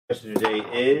Question today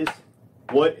is,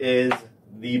 what is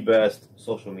the best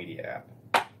social media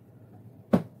app?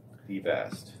 The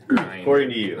best. According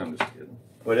to you. I'm just kidding.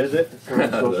 What is it?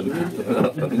 No.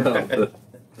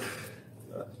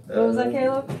 What was that,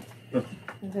 Caleb? Can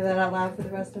you say that out loud for the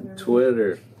rest of everybody?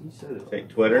 Twitter. You said it. Take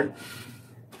Twitter.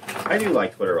 I do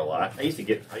like Twitter a lot. I used to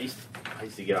get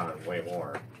on it way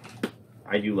more.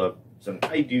 I do love some.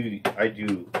 I did used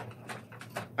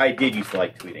to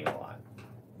like tweeting a lot,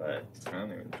 but I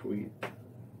don't even tweet.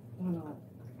 Why not?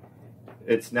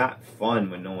 it's not fun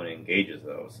when no one engages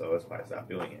though. So that's why I stopped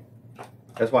doing it.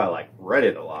 That's why I like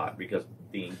Reddit a lot, because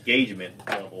the engagement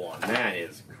level on that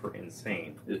is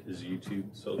insane. Is YouTube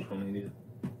social media?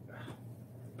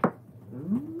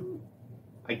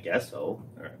 I guess so.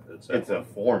 All right, It's a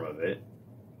form of it,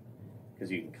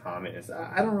 because you can comment.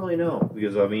 I don't really know,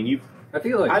 because I mean I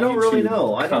feel like I don't YouTube really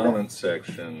know. Comment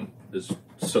section is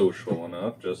social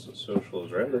enough, just as social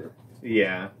as Reddit.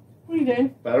 Yeah, What are you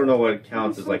doing? but I don't know what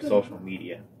counts as like social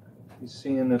media. You're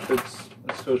seeing if it's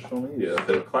social media, if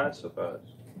it classifies.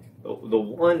 The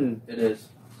one It is.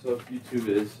 So if YouTube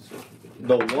is social media.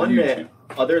 the one YouTube.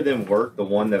 that other than work, the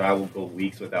one that I will go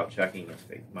weeks without checking is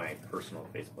my personal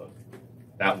Facebook.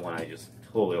 That one I just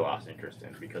totally lost interest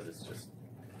in, because it's just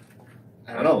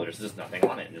I don't know. There's just nothing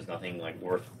on it. There's nothing like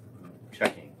worth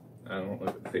checking. I don't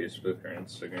look at Facebook or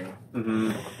Instagram.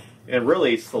 Mm-hmm. And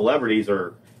really, celebrities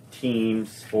or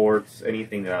teams, sports,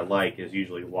 anything that I like is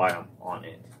usually why I'm on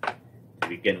it to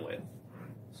begin with.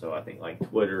 So I think like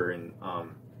Twitter and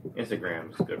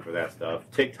Instagram is good for that stuff.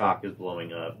 TikTok is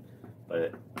blowing up,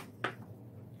 but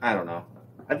I don't know.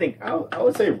 I think I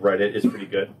would say Reddit is pretty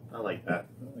good. I like that.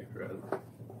 I like Reddit.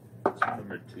 It's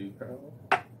number 2, probably.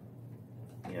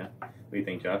 Yeah. What do you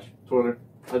think, Josh? Twitter.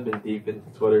 I've been deep into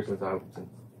Twitter since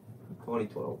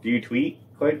 2012. Do you tweet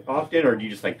quite often, or do you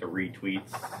just like the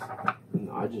retweets?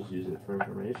 No, I just use it for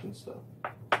information stuff.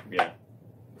 Yeah.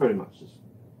 Pretty much just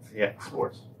Yeah.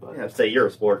 sports. But Yeah, say you're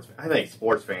a sports. I think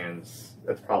sports fans.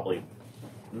 That's probably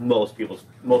most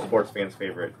sports fans'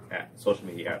 favorite social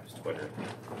media app is Twitter,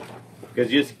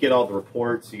 because you just get all the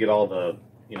reports, you get all the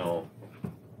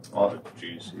All the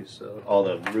juicy stuff. all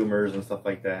the rumors and stuff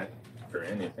like that. For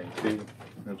anything, too.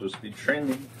 It'll just be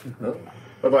trending. What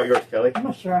about yours, Kelly? I'm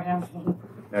not sure I have one.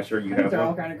 Not sure you I think have they're all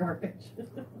one. kind of garbage.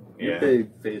 You Yeah. pay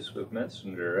Facebook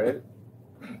Messenger,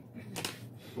 right?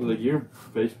 well, like you're a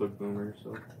Facebook boomer,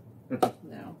 so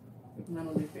No. I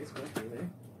don't do Facebook either.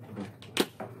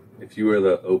 If you were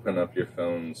to open up your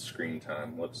phone's screen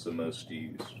time, what's the most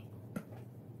used?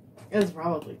 It's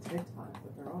probably TikTok,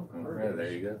 but they're all Right, garbage.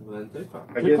 there you go. well, then TikTok.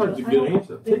 I guess- TikTok's a good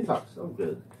answer. TikTok's so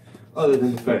good. Other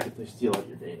than the fact that they steal all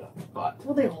your data, but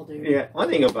Well, they all do. Yeah. One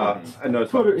thing about I know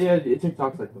Twitter, yeah,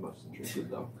 TikTok's like the most intrusive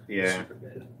though. Yeah. Super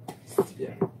bad.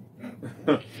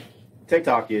 Yeah.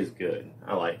 TikTok is good.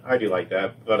 I do like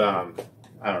that, but I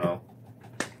don't know.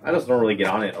 I just don't really get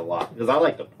on it a lot, because I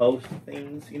like to post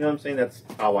things. You know what I'm saying? That's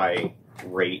how I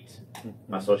rate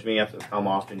my social media apps. How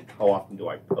often do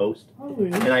I post? Oh,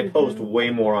 And I post way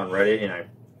more on Reddit, and I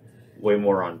way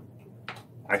more on.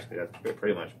 Actually, that's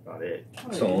pretty much about it.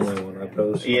 It's the only one I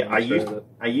post. Yeah, on I used Reddit.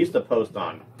 I used to post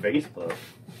on Facebook.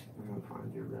 I'm gonna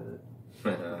find your Reddit.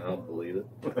 I don't believe it.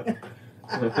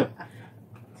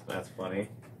 That's funny.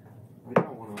 I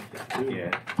got one on there too.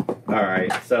 Yeah. All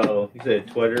right. So you said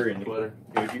Twitter and Twitter.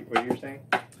 what you were saying?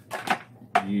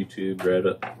 YouTube,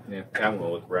 Reddit. Yeah. I'm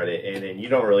going with Reddit, and then you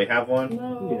don't really have one.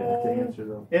 No. Yeah, the answer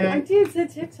though. I Yeah, did say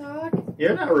TikTok.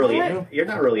 you're not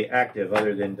really active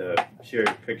other than to share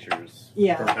your pictures.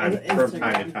 Yeah, from time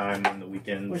Instagram. to time on the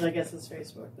weekends. Which I guess is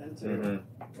Facebook then too.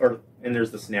 And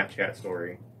there's the Snapchat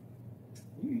story.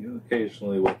 You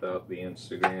occasionally whip out the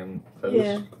Instagram post.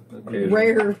 Yeah. Occasionally.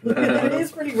 Rare. It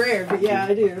is pretty rare, but yeah,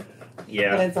 I do. And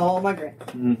Yeah. it's all my gram.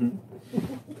 Mm-hmm.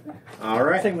 All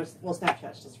right. Same with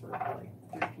Snapchat's just for like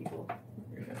 3 people.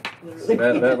 So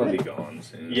Literally. that'll be gone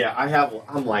soon. Yeah,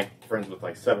 I'm like friends with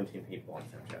like 17 people on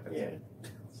Snapchat. That's Yeah. it.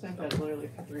 Snapchat's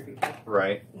literally for 3 people.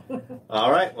 Right.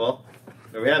 All right. Well,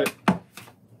 there we have it.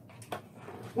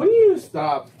 When do you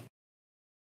stop